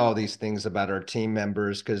saying all these things about our team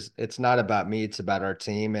members, because it's not about me, it's about our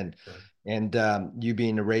team. And you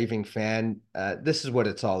being a raving fan, this is what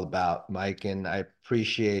it's all about, Mike. And I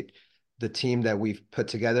appreciate the team that we've put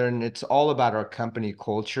together. And it's all about our company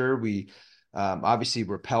culture. We obviously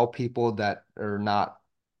repel people that are not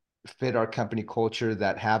fit our company culture,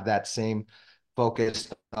 that have that same focus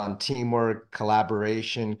on teamwork,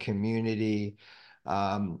 collaboration, community,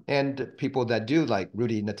 and people that do, like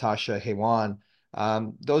Rudy, Natasha, Haywan.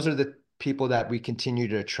 Those are the people that we continue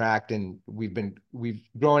to attract, and we've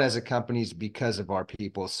grown as a company because of our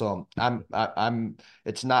people. So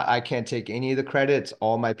I can't take any of the credit. It's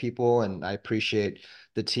all my people, and I appreciate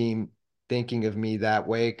the team thinking of me that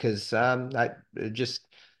way, because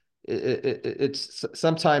it's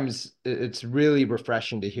sometimes it's really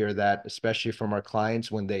refreshing to hear that, especially from our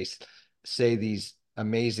clients, when they say these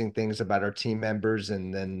amazing things about our team members,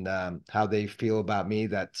 and then how they feel about me.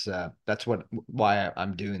 That's why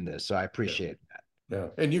I'm doing this. So I appreciate that.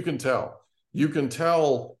 Yeah. And you can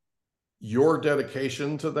tell your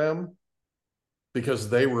dedication to them, because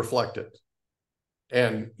they reflect it.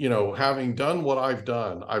 And, you know, having done what I've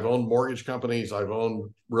done, I've owned mortgage companies, I've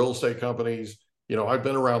owned real estate companies, you know, I've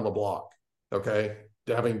been around the block. Okay.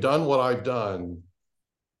 Having done what I've done,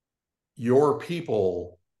 your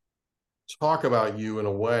people talk about you in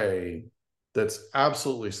a way that's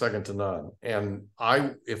absolutely second to none. And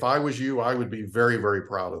if I was you, I would be very, very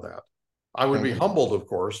proud of that. I would be Thank you. humbled, of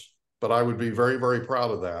course, but I would be very, very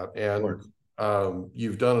proud of that. Of And course.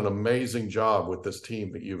 you've done an amazing job with this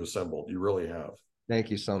team that you've assembled. You really have. Thank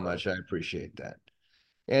you so much. I appreciate that.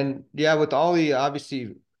 And yeah, with Ollie,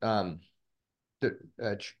 obviously, the,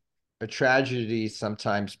 a tragedy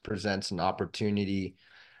sometimes presents an opportunity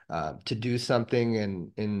to do something.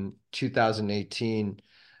 And in 2018,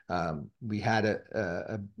 we had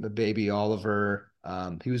a baby, Oliver.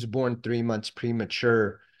 He was born 3 months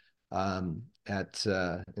premature at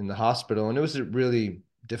in the hospital, and it was a really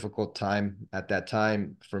difficult time at that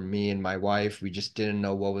time for me and my wife. We just didn't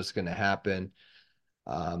know what was going to happen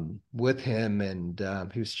with him, and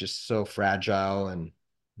he was just so fragile, and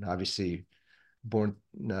obviously born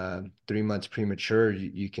 3 months premature.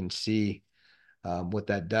 You can see what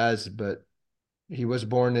that does. But he was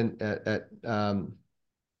born at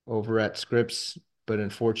over at Scripps, but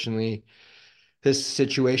unfortunately, his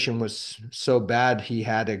situation was so bad he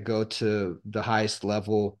had to go to the highest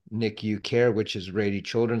level NICU care, which is Rady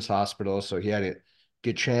Children's Hospital. So he had to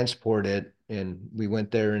get transported, and we went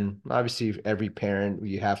there. And obviously, every parent,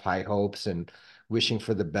 you have high hopes and wishing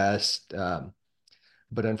for the best.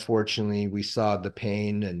 But unfortunately, we saw the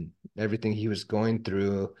pain and everything he was going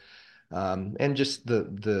through, and just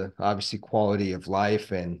the obviously quality of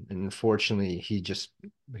life. And unfortunately, he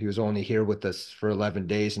was only here with us for 11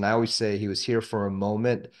 days. And I always say he was here for a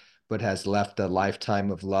moment, but has left a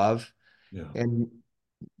lifetime of love. Yeah. And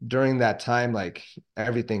during that time, like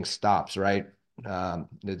everything stops, right?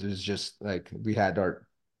 It was just like we had our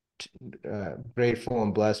grateful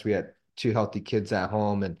and blessed. We had two healthy kids at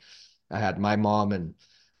home, and I had my mom and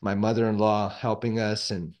my mother-in-law helping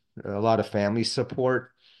us, and a lot of family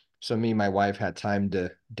support. So me and my wife had time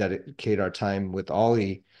to dedicate our time with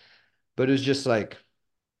Ollie. But it was just like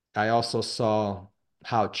I also saw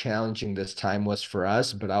how challenging this time was for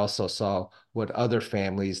us, but I also saw what other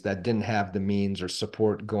families that didn't have the means or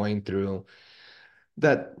support going through,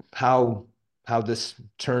 that how this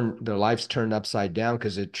turned their lives turned upside down,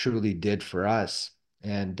 because it truly did for us.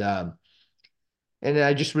 And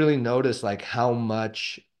I just really noticed like how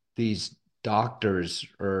much these doctors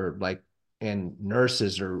or like and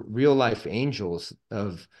nurses are real life angels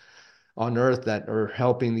of on earth that are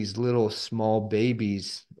helping these little small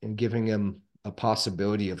babies and giving them a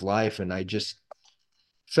possibility of life. And I just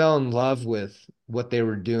fell in love with what they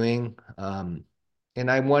were doing. And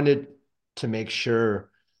I wanted to make sure,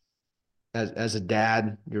 as a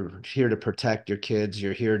dad, you're here to protect your kids,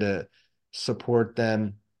 you're here to support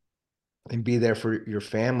them and be there for your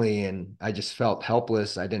family. And I just felt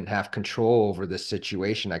helpless. I didn't have control over this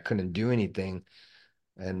situation. I couldn't do anything.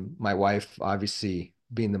 And my wife, obviously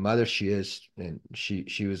being the mother she is, and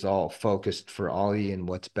she was all focused for Ollie and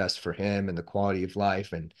what's best for him and the quality of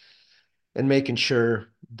life, and making sure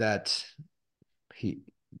that he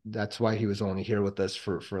that's why he was only here with us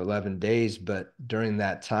for 11 days. But during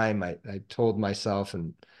that time, I told myself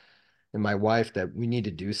and my wife that we need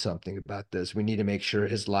to do something about this. We need to make sure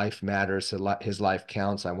his life matters, his life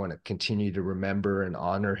counts. I want to continue to remember and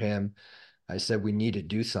honor him. I said we need to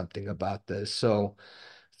do something about this. So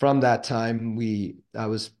from that time, I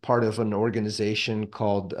was part of an organization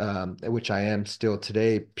called, which I am still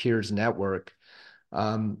today, Peers Network.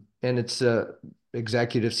 And it's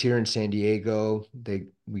executives here in San Diego.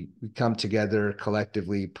 We come together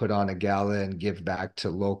collectively, put on a gala, and give back to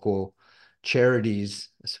local charities,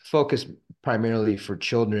 focused primarily for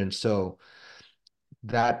children. So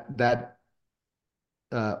that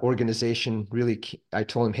organization really, I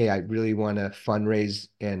told him, hey, I really want to fundraise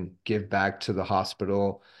and give back to the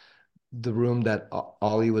hospital. The room that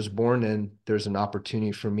Ollie was born in, there's an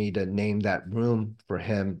opportunity for me to name that room for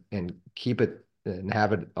him and keep it and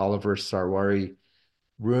have it Oliver Sarwary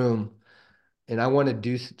room. And I want to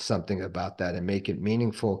do something about that and make it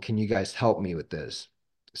meaningful. Can you guys help me with this?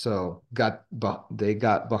 So they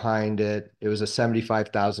got behind it. It was a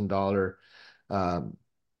 $75,000 um,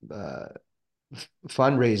 uh,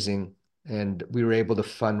 fundraising, and we were able to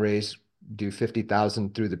fundraise, do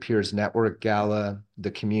 50,000 through the Peers Network Gala.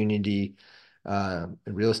 The community,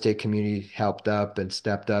 real estate community helped up and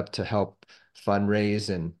stepped up to help fundraise,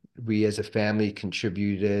 and we as a family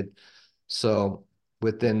contributed. So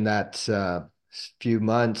within that few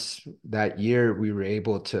months that year, we were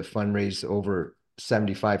able to fundraise over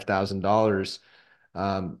 $75,000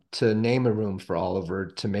 to name a room for Oliver,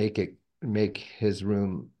 to make his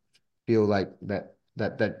room feel like that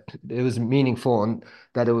it was meaningful, and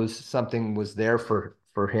that it was something was there for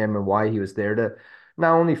him and why he was there, to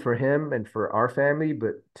not only for him and for our family,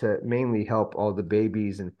 but to mainly help all the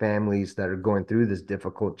babies and families that are going through this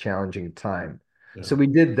difficult, challenging time. Yeah. So we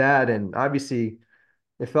did that, and obviously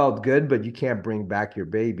it felt good, but you can't bring back your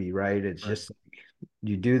baby, right? It's Right. just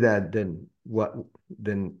you do that, then what?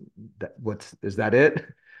 Then is that it?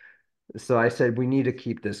 So I said, we need to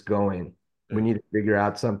keep this going. We Yeah. need to figure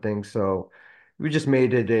out something. So we just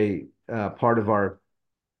made it a part of our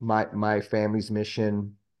my family's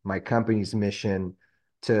mission, my company's mission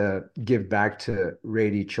to give back to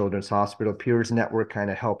Rady Children's Hospital. Peers Network kind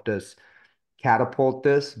of helped us catapult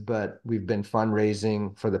this, but we've been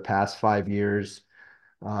fundraising for the past 5 years.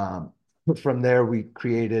 Um, from there, we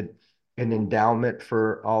created an endowment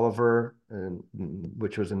for Oliver,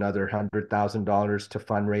 which was another $100,000 to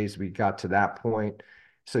fundraise. We got to that point.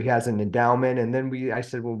 So he has an endowment. And then I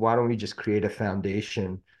said, well, why don't we just create a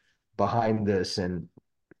foundation behind this? And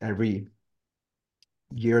every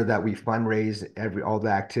year that we fundraise, all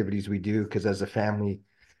the activities we do, because as a family,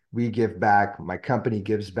 we give back. My company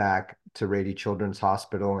gives back to Rady Children's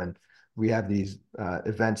Hospital, and we have these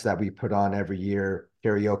events that we put on every year,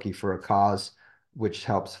 karaoke for a cause, which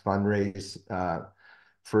helps fundraise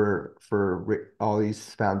for all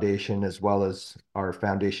these foundation, as well as our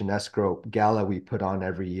foundation escrow gala we put on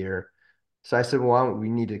every year. So I said, well, we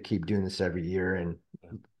need to keep doing this every year. And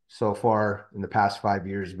so far in the past 5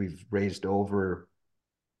 years, we've raised over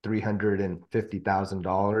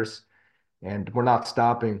 $350,000, and we're not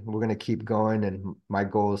stopping. We're going to keep going. And my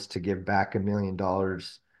goal is to give back $1 million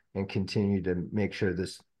and continue to make sure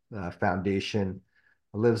this foundation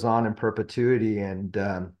lives on in perpetuity, and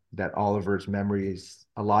that Oliver's memory is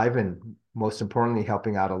alive. And most importantly,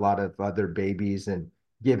 helping out a lot of other babies and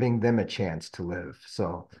giving them a chance to live.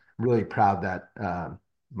 So I'm really proud that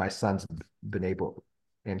my son's been able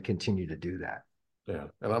and continue to do that. Yeah.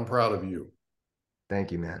 And I'm proud of you.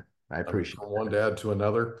 Thank you, man. I I mean, appreciate from it. one dad to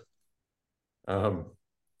another.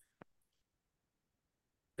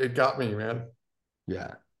 It got me, man.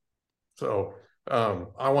 Yeah. So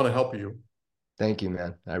I want to help you, Thank you,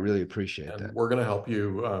 man. I really appreciate and that. we're going to help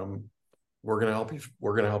you. We're going to help you.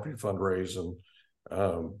 We're going to help you fundraise, and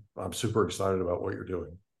I'm super excited about what you're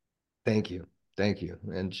doing. Thank you. Thank you.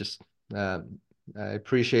 And just, I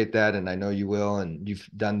appreciate that. And I know you will. And you've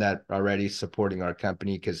done that already, supporting our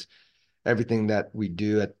company, because everything that we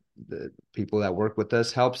do at the people that work with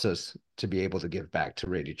us helps us to be able to give back to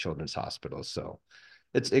Rady Children's Hospital. So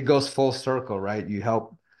it goes full circle, right? You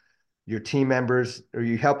help your team members, or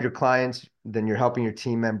you help your clients, then you're helping your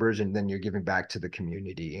team members, and then you're giving back to the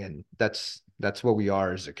community. And that's what we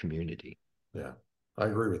are as a community. Yeah, I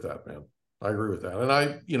agree with that, man. I agree with that. And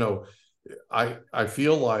I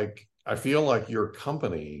feel like your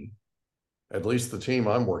company, at least the team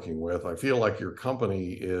I'm working with, I feel like your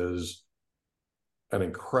company is an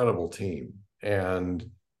incredible team. And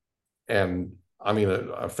I mean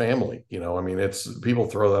a family, I mean, it's people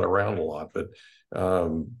throw that around a lot, but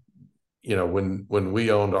um, when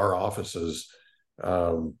we owned our offices,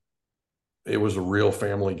 um, it was a real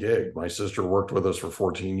family gig. My sister worked with us for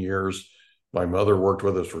 14 years. My mother worked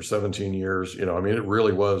with us for 17 years. I mean, it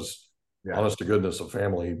really was, Yeah. honest to goodness, a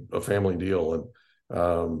family deal. And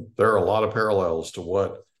there are a lot of parallels to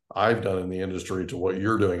what I've done in the industry to what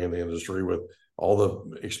you're doing in the industry with all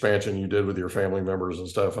the expansion you did with your family members and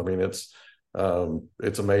stuff. I mean, it's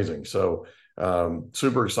amazing. So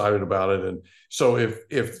super excited about it. And so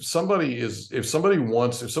if somebody's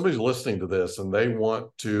listening to this and they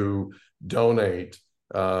want to donate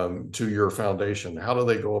to your foundation, how do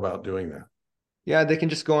they go about doing that? Yeah, they can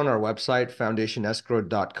just go on our website,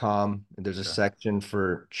 foundationescrow.com. There's a Yeah. section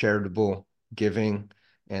for charitable giving,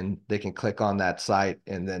 and they can click on that site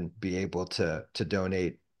and then be able to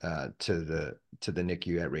donate to the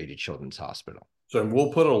NICU at Rady Children's Hospital. So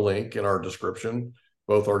we'll put a link in our description,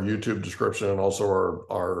 both our YouTube description and also our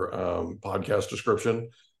podcast description,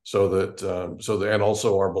 and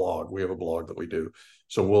also our blog. We have a blog that we do.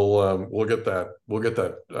 So we'll get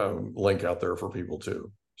that link out there for people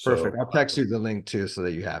too. So Perfect. I'll text you the link too, so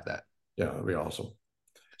that you have that. yeah, that'd be awesome.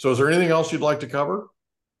 So is there anything else you'd like to cover?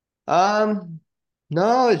 Um,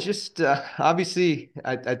 no, it's just obviously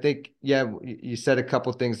I think, yeah, you said a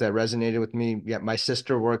couple things that resonated with me. Yeah, my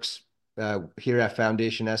sister works here at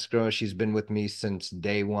Foundation Escrow. She's been with me since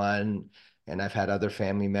day one, and I've had other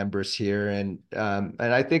family members here, and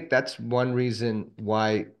I think that's one reason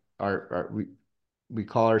why we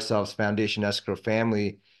call ourselves Foundation Escrow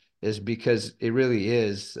Family, is because it really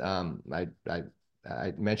is. I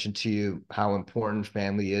mentioned to you how important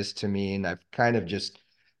family is to me, and I've kind of just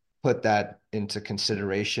put that into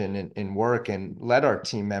consideration in work, and let our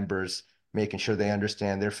team members, making sure they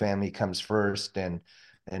understand their family comes first. And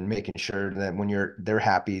and making sure that when they're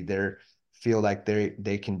happy, they feel like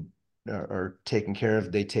they can are taken care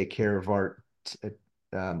of. They take care of our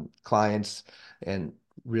clients and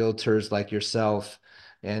realtors like yourself,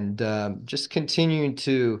 and just continuing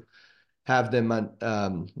to have them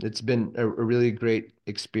on. It's been a really great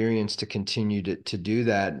experience to continue to do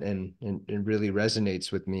that, and it really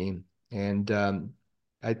resonates with me. And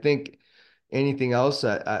I think anything else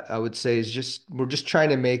I would say is just we're just trying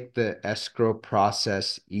to make the escrow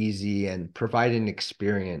process easy and provide an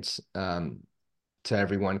experience to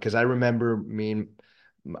everyone. Because I remember me and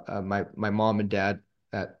my mom and dad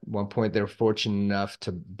at one point, they were fortunate enough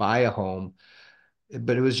to buy a home,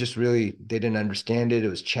 but it was just really, they didn't understand it. It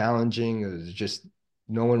was challenging. It was just,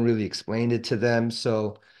 no one really explained it to them.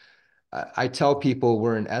 So I tell people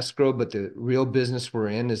we're in escrow, but the real business we're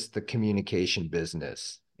in is the communication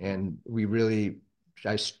business. And we really,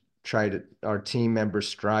 our team members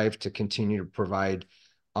strive to continue to provide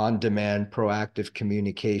on-demand, proactive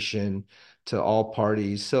communication to all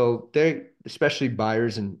parties. So they, especially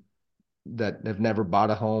buyers and that have never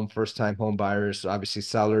bought a home, first-time home buyers, obviously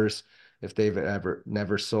sellers, if they've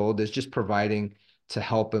never sold, is just providing to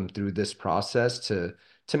help them through this process to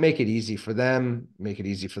make it easy for them, make it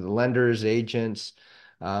easy for the lenders, agents.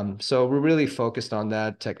 So we're really focused on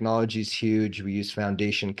that. Technology is huge. We use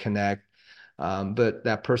Foundation Connect, but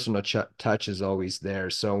that personal touch is always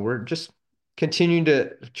there. So we're just continuing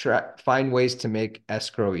to find ways to make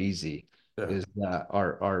escrow easy. Yeah. Is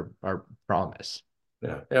our promise.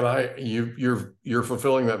 Yeah, and you're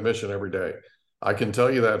fulfilling that mission every day. I can tell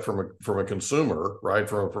you that from a consumer, right,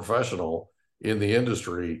 from a professional in the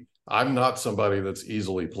industry. I'm not somebody that's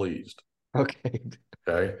easily pleased. Okay.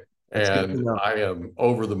 Okay. And I am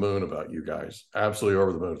over the moon about you guys. Absolutely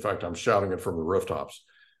over the moon. In fact, I'm shouting it from the rooftops.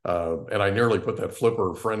 And I nearly put that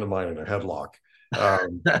flipper friend of mine in a headlock.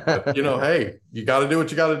 But, hey, you got to do what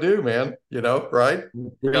you got to do, man. Right?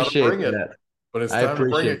 You got to bring it. That. When it's time to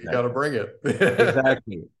bring it, you got to bring it.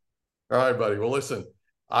 Exactly. All right, buddy. Well, listen,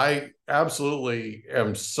 I absolutely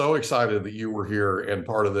am so excited that you were here and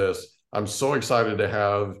part of this. I'm so excited to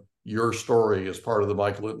have your story as part of the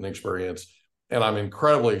Mike Litton experience. And I'm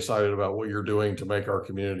incredibly excited about what you're doing to make our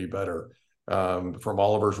community better, from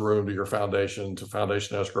Oliver's Room to your foundation to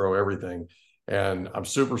Foundation Escrow, everything. And I'm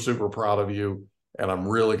super, super proud of you. And I'm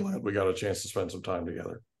really glad we got a chance to spend some time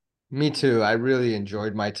together. Me too. I really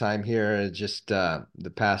enjoyed my time here. Just the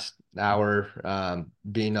past hour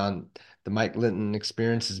being on the Mike Litton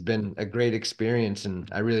experience has been a great experience, and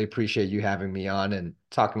I really appreciate you having me on and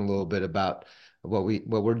talking a little bit about what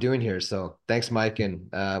we're doing here. So thanks, Mike, and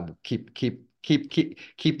keep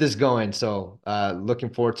this going. So looking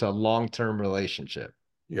forward to a long-term relationship.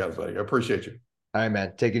 You got it, buddy. I appreciate you. All right,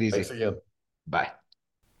 man. Take it easy. Thanks again. Bye.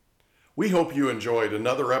 We hope you enjoyed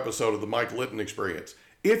another episode of the Mike Litton experience.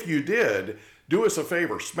 If you did, do us a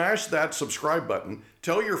favor, smash that subscribe button,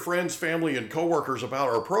 tell your friends, family, and coworkers about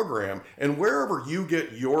our program, and wherever you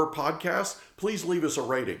get your podcasts, please leave us a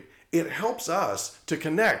rating. It helps us to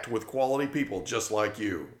connect with quality people just like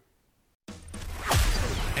you.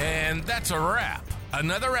 And that's a wrap.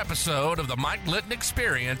 Another episode of the Mike Litton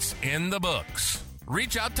experience in the books.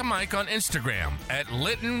 Reach out to Mike on Instagram at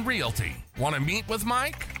Litton Realty. Want to meet with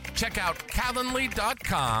Mike? Check out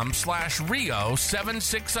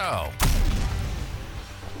calendly.com/Rio760.